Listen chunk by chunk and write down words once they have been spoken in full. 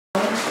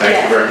Thank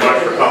you very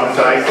much for coming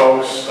tonight,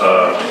 folks.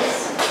 On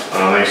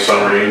a nice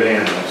summer evening,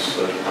 and it's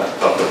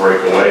tough to break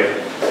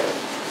away,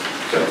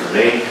 except for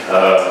me.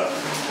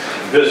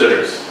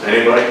 Visitors,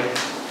 anybody?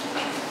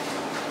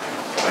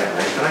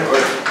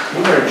 You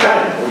were in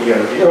China. What are you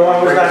going to do? No,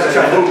 I was not in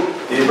China.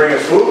 Did you bring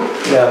us food?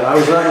 Yeah, I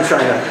was not in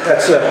China.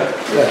 That's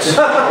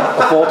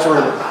a false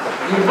rumor.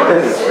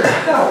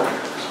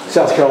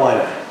 South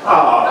Carolina.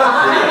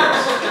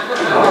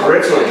 Oh,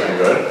 Fritz would have been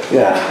good.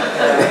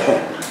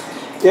 Yeah.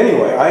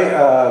 Anyway,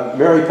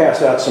 Mary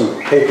passed out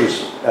some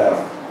papers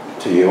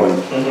to you,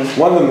 and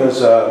one of them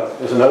is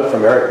a note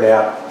from Eric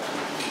Knapp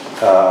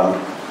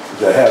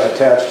that has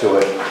attached to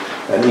it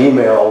an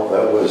email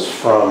that was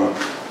from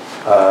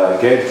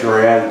Gabe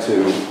Duran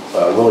to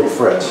Willie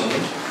Fritz.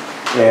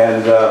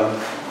 And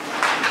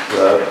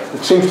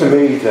it seems to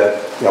me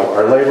that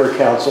our Labor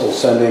Council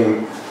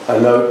sending a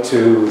note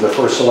to the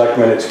first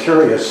selectman, it's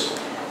curious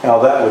how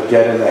that would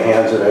get in the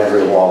hands of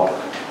Andrea Wolliver.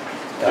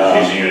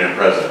 She's a union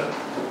president.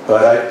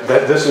 But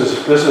this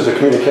is a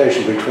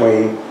communication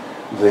between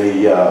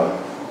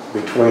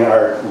between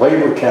our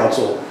Labor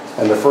Council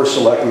and the first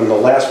selectman. The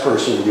last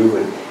person you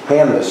would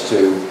hand this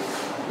to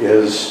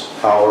is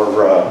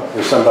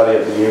is somebody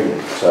at the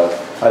union. So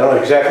I don't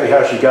know exactly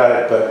how she got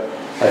it, but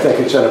I think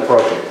it's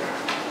inappropriate.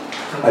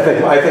 I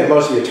think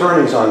most of the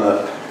attorneys on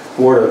the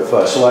Board of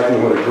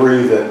Selectmen would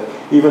agree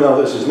that even though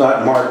this is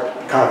not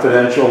marked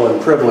confidential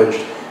and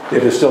privileged,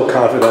 it is still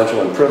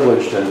confidential and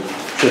privileged and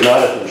should not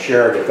have been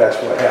shared if that's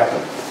what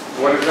happened.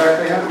 What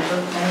exactly happened?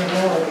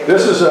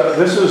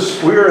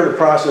 We are in the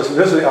process.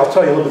 I'll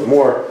tell you a little bit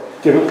more,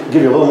 give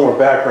you a little more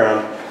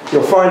background.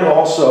 You'll find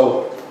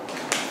also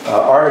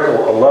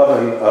Article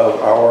 11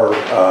 of our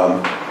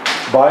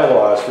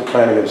bylaws for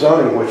planning and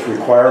zoning, which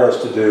require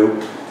us to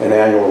do an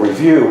annual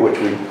review, which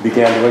we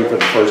began doing for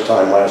the first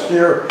time last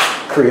year,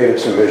 created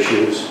some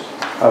issues.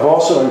 I've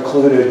also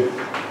included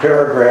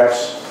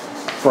paragraphs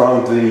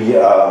from the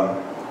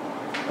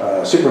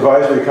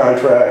supervisory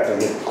contract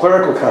and the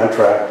clerical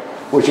contract,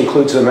 which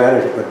includes the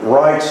management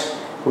rights,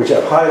 which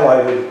I've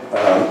highlighted.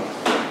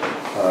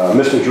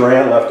 Mr.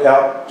 Duran left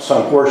out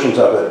some portions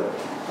of it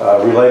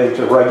relating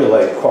to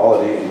regulate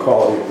quality and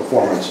quality of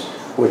performance,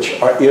 which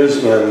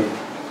is in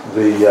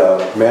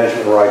the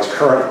management rights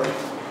currently.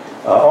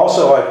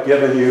 Also, I've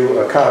given you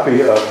a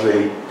copy of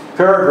the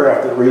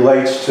paragraph that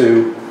relates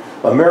to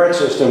a merit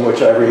system,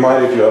 which I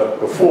reminded you of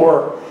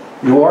before.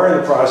 You are in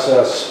the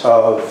process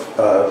of,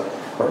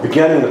 or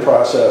beginning the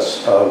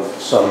process of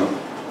some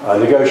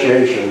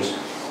negotiations.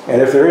 And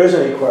if there is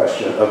any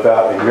question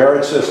about a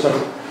merit system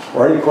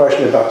or any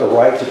question about the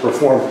right to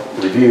perform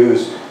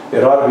reviews,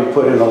 it ought to be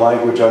put in the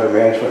language under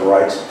management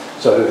rights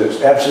so that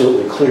it's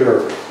absolutely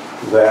clear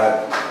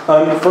that,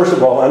 first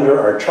of all, under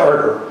our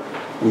charter,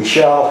 we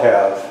shall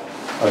have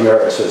a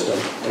merit system,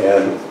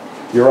 and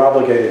you're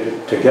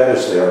obligated to get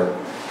us there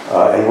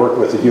and work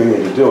with the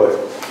union to do it.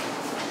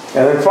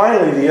 And then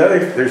finally,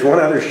 there's one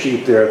other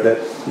sheet there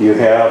that you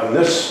have, and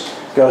this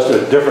goes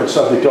to a different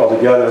subject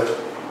altogether.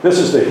 This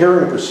is the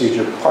hearing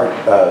procedure part,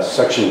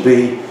 section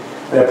B,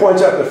 and it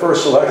points out the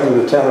first selectman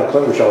of the town of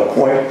Clinton shall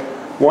appoint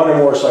one or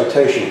more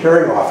citation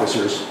hearing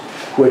officers,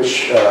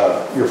 which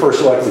your first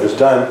selectman has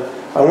done.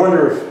 I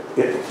wonder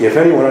if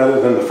anyone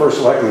other than the first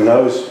selectman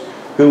knows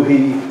who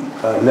he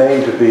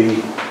named to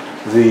be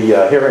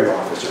the hearing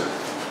officer.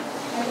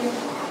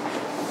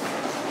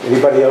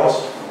 Anybody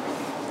else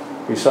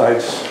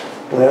besides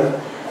Lynn?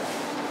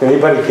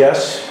 Anybody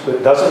guess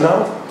that doesn't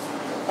know?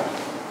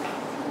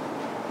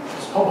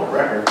 It's public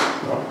record.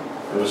 No.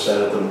 It was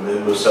said at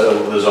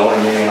the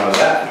zoning meeting I was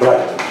at.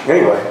 Right.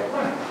 Anyway.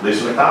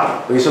 Lisa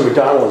McDonald. Lisa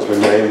McDonald has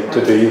been named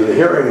to be the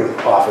hearing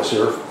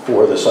officer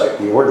for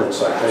the ordinance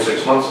citation.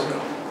 6 months ago.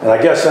 And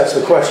I guess that's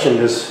the question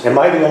is, am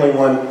I the only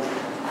one,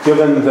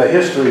 given the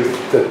history,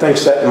 that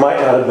thinks that might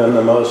not have been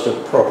the most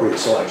appropriate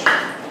selection?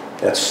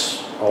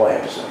 That's all I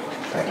have to say.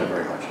 Thank you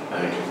very much.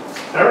 Thank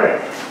you. All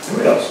right.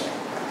 Anybody else?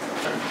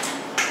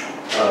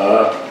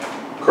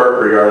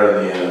 Kirk,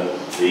 regarding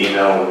the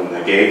email and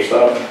the Gabe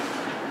stuff,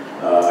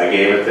 I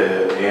gave it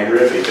to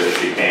Andrea because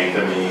she came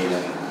to me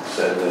and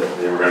said that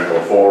they were going to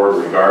go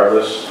forward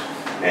regardless,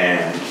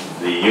 and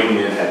the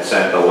union had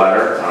sent a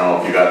letter. I don't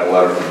know if you got the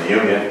letter from the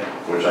union,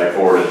 which I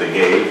forwarded to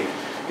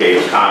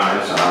Gabe's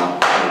comments, and I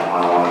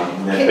don't want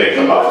to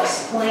nitpick about. Can you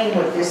explain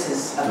what this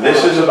is about?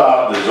 This is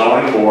about the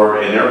zoning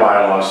board in their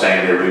bylaws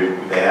saying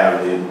they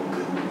have the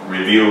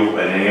review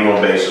an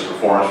annual basis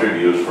performance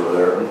reviews for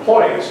their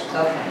employees.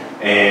 Okay.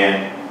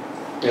 And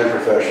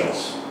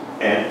professionals.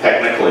 And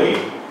technically,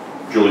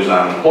 Julie's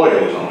not an employee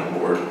of the zoning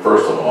board,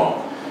 first of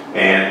all.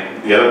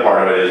 And the other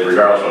part of it is,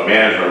 regardless of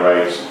management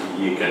rights,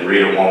 you can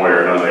read it one way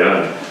or another.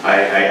 I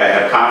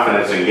have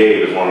confidence in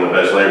Gabe as one of the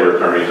best labor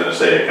attorneys in the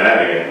state of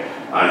Connecticut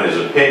on his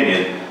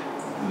opinion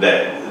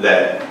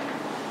that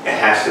it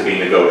has to be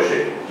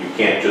negotiated. You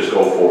can't just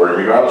go forward,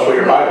 regardless of what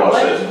your bylaw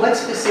says. What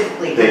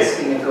specifically has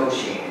to be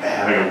negotiated?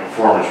 Having a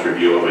performance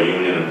review of a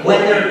union employee.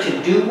 Whether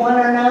to do one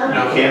or not?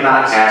 You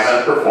cannot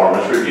have a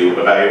performance review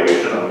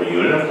evaluation of a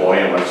union employee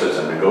unless it's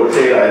a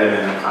negotiated item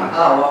in the contract.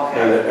 Oh,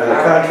 okay. And the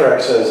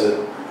contract says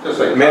that Just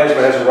like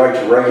management has a right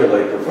to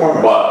regulate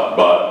performance.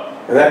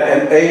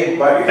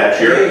 That's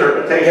your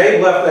interpretation.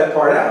 Gabe left that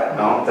part out.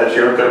 No, that's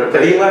your interpretation.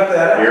 But he left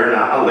that out. You're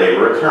not a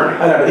labor attorney.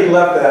 I know, but he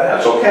left that out.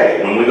 That's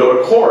okay. When we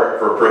go to court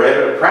for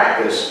prohibited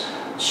practice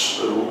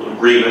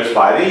agreements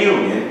by the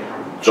union,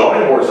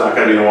 zoning board's not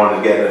going to be the one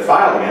to get it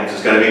filed against.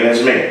 It's going to be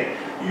against me.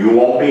 You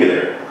won't be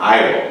there.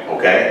 I will.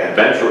 Okay? I've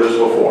been through this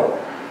before.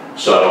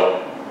 So,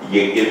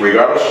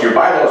 regardless, your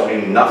bylaws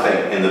mean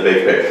nothing in the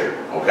big picture.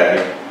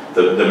 Okay?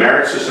 The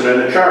merit system in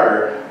the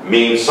charter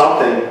means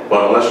something,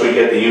 but unless we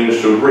get the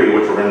unions to agree,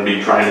 which we're going to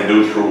be trying to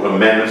do through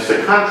amendments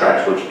to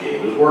contracts, which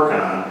Gabe is working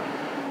on,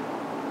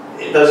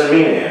 it doesn't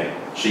mean anything.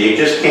 So you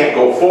just can't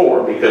go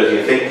forward because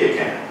you think you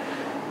can.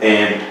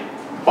 And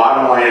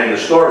bottom line in the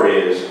story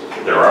is,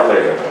 there are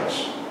labor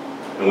laws,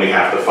 and we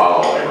have to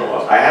follow labor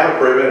laws. I have a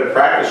prohibited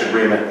practice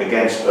agreement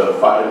against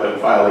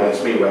filed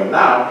against me right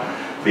now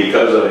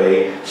because of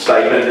a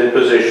stipended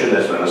position.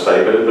 That's been a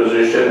stipended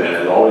position, and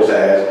it always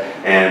has.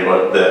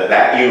 But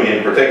that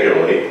union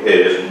particularly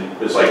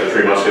is like the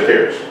Three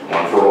Musketeers,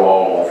 one for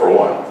all for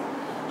one.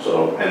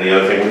 So, and the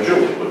other thing with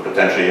Julie, with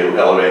potentially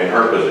elevating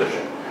her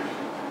position,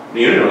 the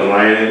union doesn't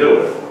want anything to do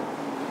with it.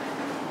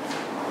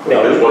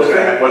 Because what's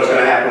going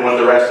to happen with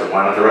the rest of them?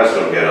 Why don't the rest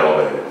of them get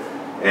elevated?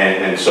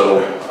 And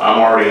so I'm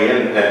already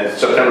in, and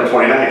September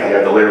 29th, I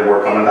got the labor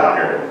board coming down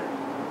here.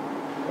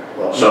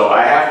 So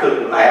I have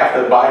to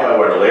abide by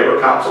what the Labor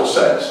Council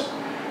says.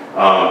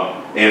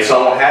 And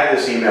someone had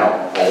this email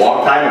a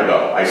long time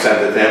ago. I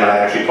sent it to him, and I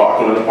actually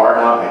talked to him in the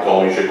parking lot. I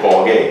told him you should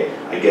call Gabe.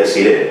 I guess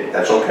he did.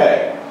 That's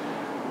okay.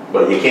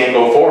 But you can't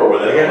go forward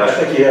with it unless...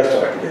 I think he has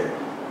talked to Gabe.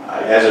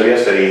 As of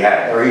yesterday, he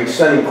had. Or he's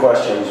sending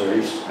questions, or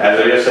he's... As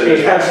of yesterday,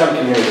 he had. There's been some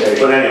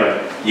communication. But anyway,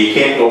 you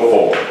can't go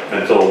forward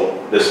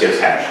until this gets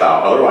hashed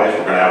out. Otherwise,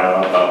 we're going to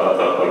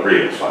have a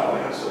grievance filed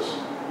against this.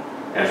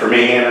 And for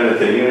me, handing it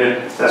to the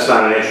union, that's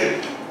not an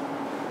issue.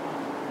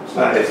 It's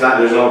not,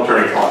 there's no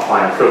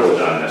attorney-client privilege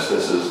on this.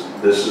 This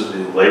is the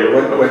labor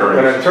attorneys.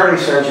 When an attorney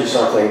sends you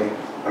something,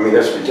 I mean,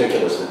 that's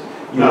ridiculous. That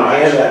you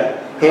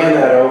hand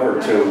that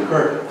over to...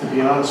 Kurt, to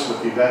be honest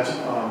with you, that's,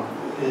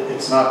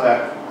 it's not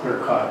that clear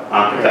cut.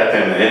 I'm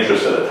protecting the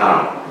interest of the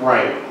town.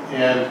 Right,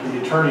 and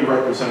the attorney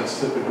represents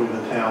typically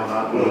the town,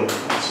 not me. And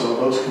so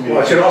those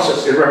communities...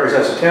 Well, it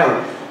represents the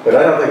town, but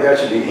I don't think that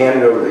should be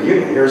handed over to the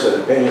union. Here's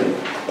an opinion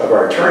of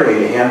our attorney.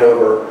 To hand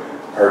over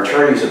our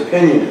attorney's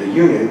opinion to the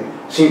union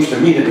seems to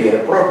me to be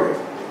inappropriate.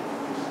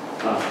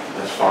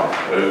 That's fine.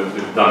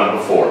 We've done it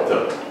before,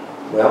 too.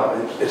 Well,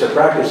 it's a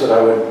practice that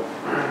I would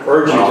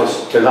urge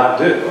you to not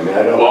do. I mean,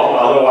 I don't... Well,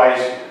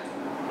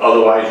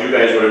 otherwise you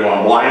guys would have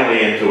gone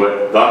blindly into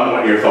it, done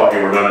what you thought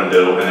you were going to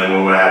do, and then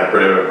we would have had a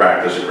prohibited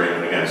practice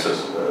agreement against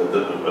us,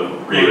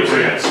 grievance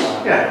against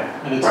us.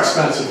 Yeah. And it's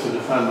expensive to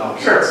defend those.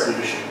 Sure. That's the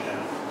issue,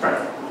 yeah.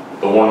 Right.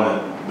 The one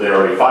that they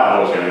already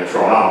filed was going to get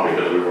thrown out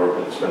because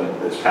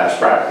it's past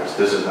practice.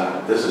 This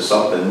is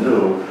something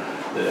new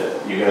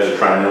that you guys are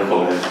trying to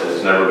implement that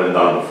has never been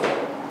done before.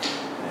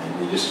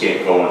 And you just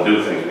can't go and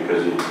do things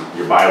because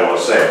your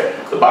bylaws say.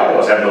 The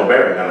bylaws have no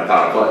bearing on the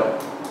town of Clinton.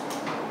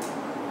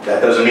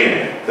 That doesn't mean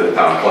anything to the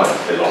town of Clinton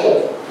as a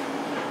whole.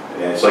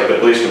 And it's like the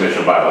police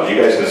commission bylaws. You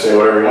guys can say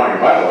whatever you want in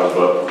your bylaws,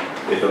 but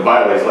if it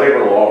violates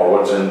labor law or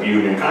what's in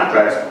union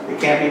contracts, it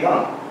can't be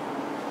done.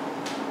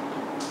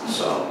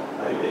 So,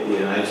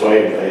 that's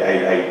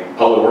why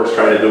Public Works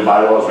tried to do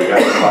bylaws. We got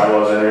the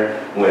bylaws in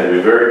there. We had to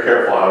be very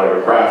careful how they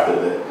were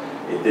crafted that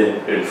it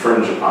didn't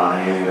infringe upon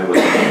anything that was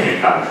in the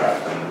union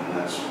contract, and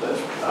that's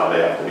how they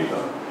have to be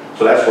done.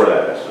 So that's where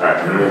that is. All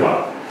right, move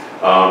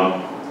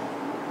on.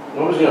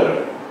 What was the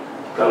other?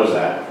 That was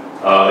that.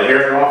 The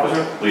hearing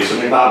officer, Lisa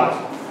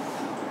McDonald.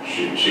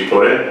 She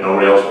put in,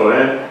 nobody else put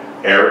in.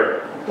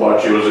 Eric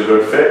thought she was a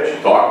good fit.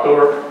 She talked to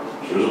her.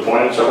 She was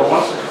appointed several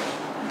months ago.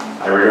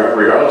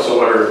 Regardless of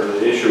what her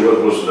issue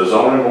was the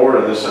zoning board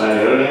and this and that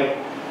and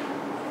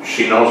everything,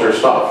 she knows her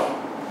stuff.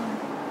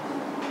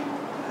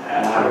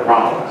 And I have a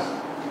problem with it.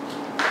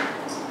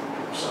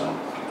 So,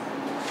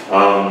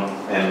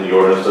 and the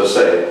ordinance does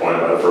say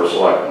appointed by the first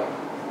selectman.